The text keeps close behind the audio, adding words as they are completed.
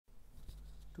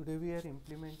Today we are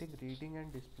implementing reading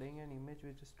and displaying an image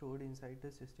which is stored inside the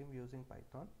system using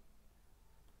Python.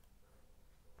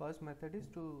 First method is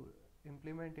to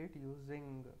implement it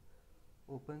using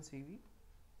OpenCv.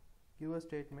 Give a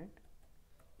statement,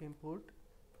 import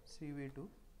cv2.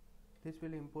 This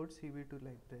will import cv2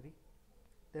 library.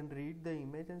 Then read the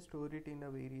image and store it in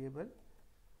a variable.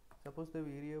 Suppose the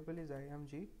variable is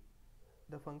img.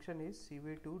 The function is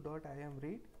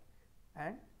cv2.imread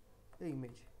and the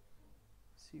image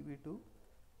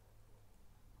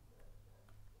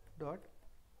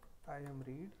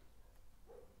cv2.imread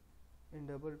in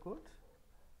double quotes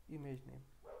image name.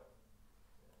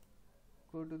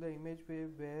 Go to the image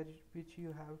which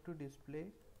you have to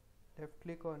display, left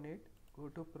click on it, go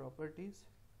to properties,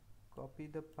 copy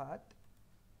the path,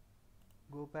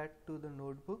 go back to the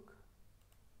notebook,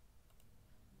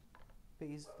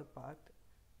 paste the path.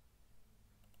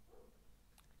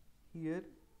 Here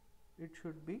it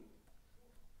should be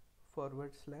 /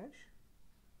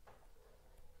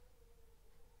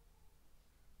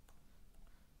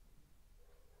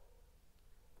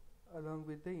 along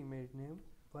with the image name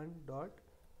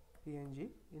 1.png.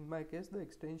 In my case the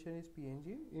extension is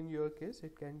png, in your case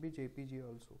it can be jpg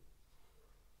also.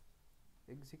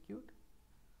 Execute.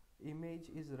 Image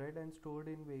is read and stored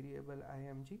in variable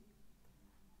img.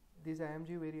 This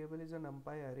img variable is a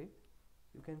numpy array.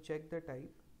 You can check the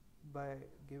type by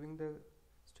giving the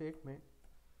statement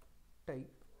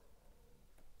type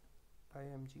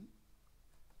img.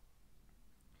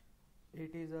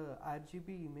 It is a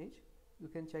RGB image. You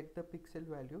can check the pixel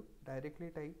value. Directly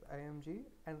type img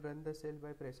and run the cell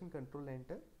by pressing Ctrl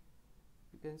Enter.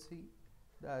 You can see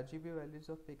the RGB values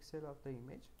of pixel of the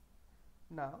image.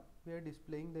 Now we are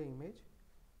displaying the image.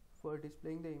 For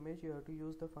displaying the image you have to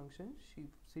use the function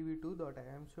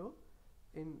cv2.imshow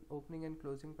in opening and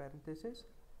closing parenthesis,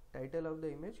 title of the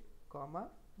image,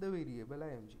 comma, the variable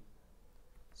img.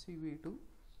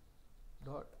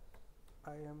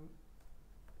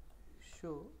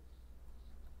 cv2.imshow,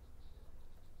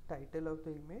 title of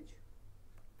the image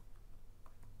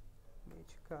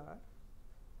car,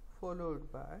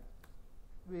 followed by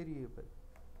variable.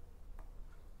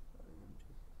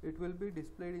 It will be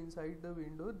displayed inside the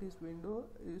window. This window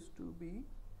is to be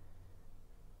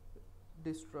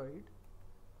destroyed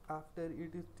after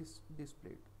it is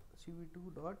displayed.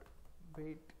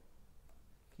 cv2.wait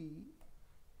key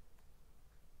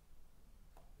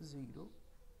 0.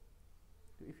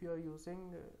 If you are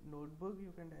using notebook,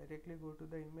 you can directly go to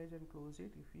the image and close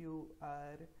it. If you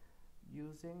are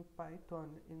using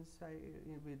Python inside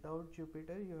without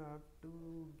Jupyter, you have to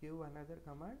give another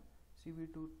command,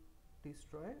 cv2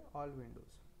 destroy all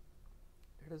windows.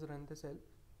 Let us run the cell.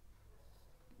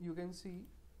 You can see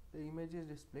the image is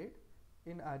displayed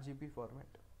in RGB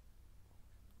format.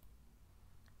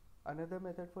 Another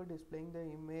method for displaying the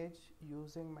image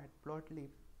using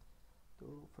matplotlib. So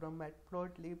from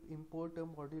matplotlib import a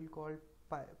module called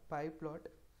pyplot,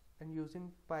 and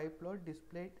using pyplot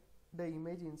display the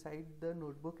image inside the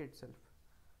notebook itself.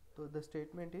 So the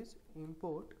statement is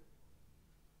import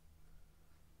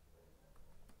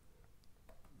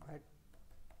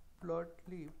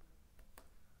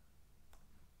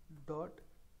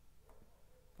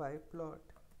matplotlib.pyplot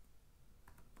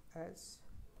as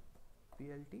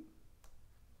plt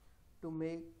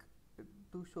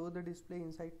to show the display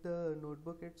inside the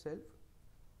notebook itself.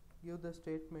 Give the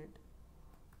statement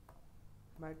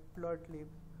matplotlib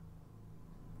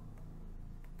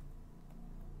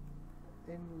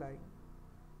inline,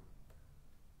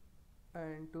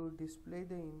 and to display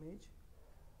the image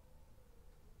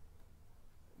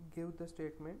give the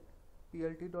statement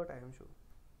plt.imshow.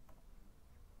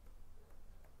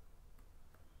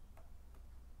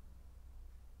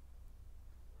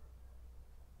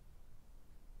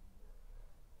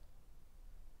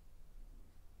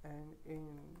 And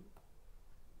in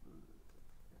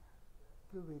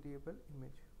the variable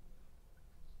image,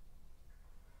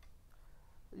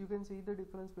 you can see the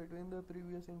difference between the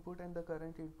previous input and the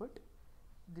current input.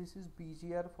 This is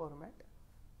BGR format,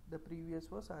 the previous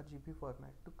was RGB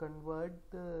format. To convert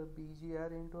the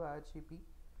BGR into RGB,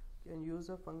 you can use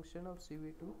a function of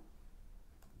cv2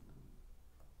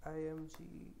 img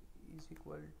is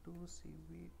equal to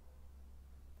cv2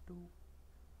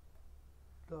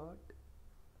 dot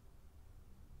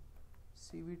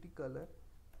cvt color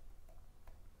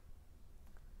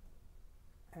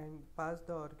and pass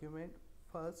the argument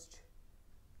first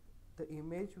the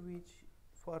image which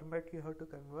format you have to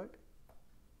convert,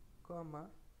 comma,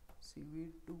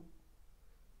 cv2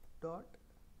 dot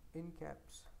in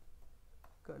caps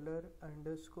color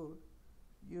underscore.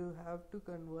 You have to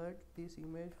convert this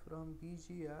image from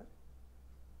BGR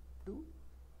to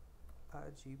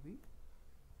RGB.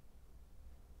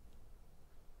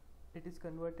 It is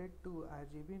converted to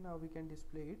RGB. Now we can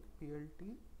display it.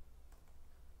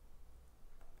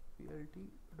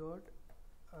 plt.imshow,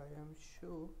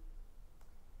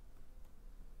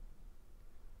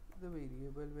 the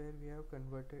variable where we have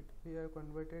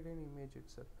converted in image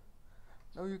itself.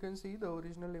 Now you can see the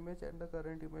original image and the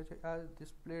current image are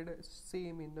displayed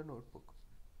same in the notebook.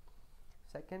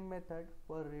 Second method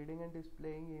for reading and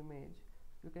displaying image,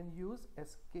 you can use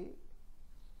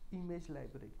Skimage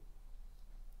library.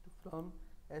 From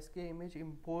Skimage,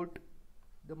 import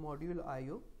the module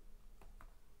io.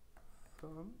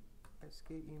 From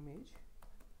Skimage,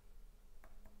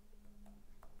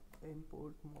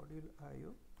 import module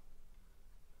io.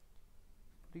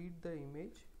 Read the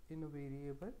image in a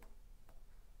variable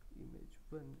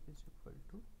image1 is equal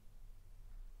to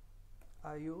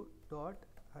io.imread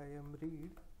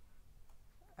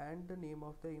and the name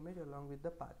of the image along with the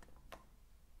path.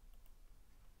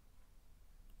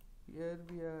 Here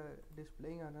we are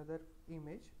displaying another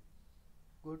image.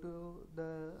 Go to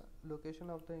the location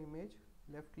of the image,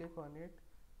 left click on it,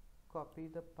 copy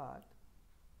the path,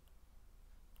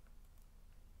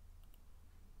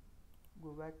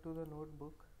 go back to the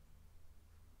notebook,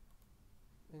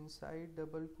 inside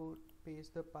double quote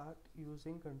paste the path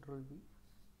using Ctrl V.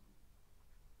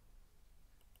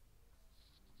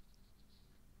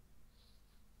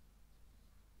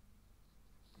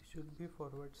 It should be /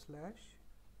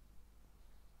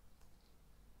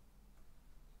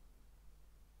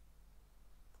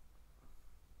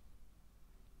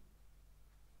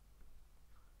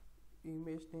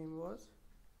 image name was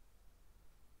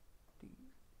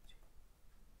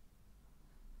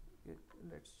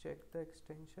let's check the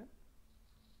extension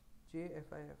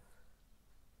JFIF.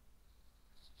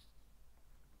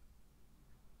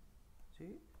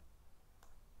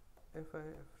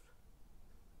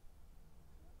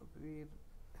 We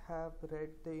have read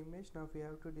the image. Now we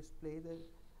have to display the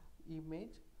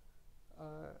image.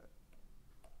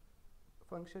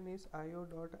 Function is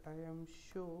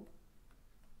io.imshow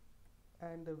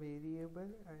and the variable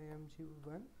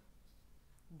img1,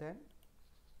 then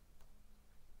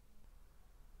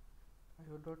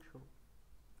io.show.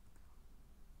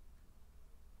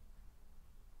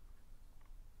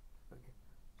 Okay,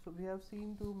 so we have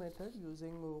seen two methods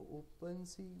using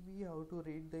OpenCv, how to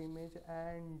read the image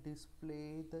and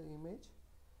display the image,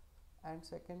 and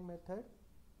second method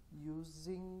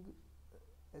using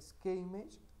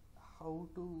Skimage, how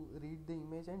to read the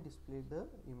image and display the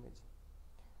image.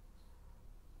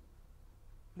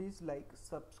 Please like,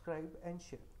 subscribe and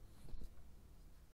share.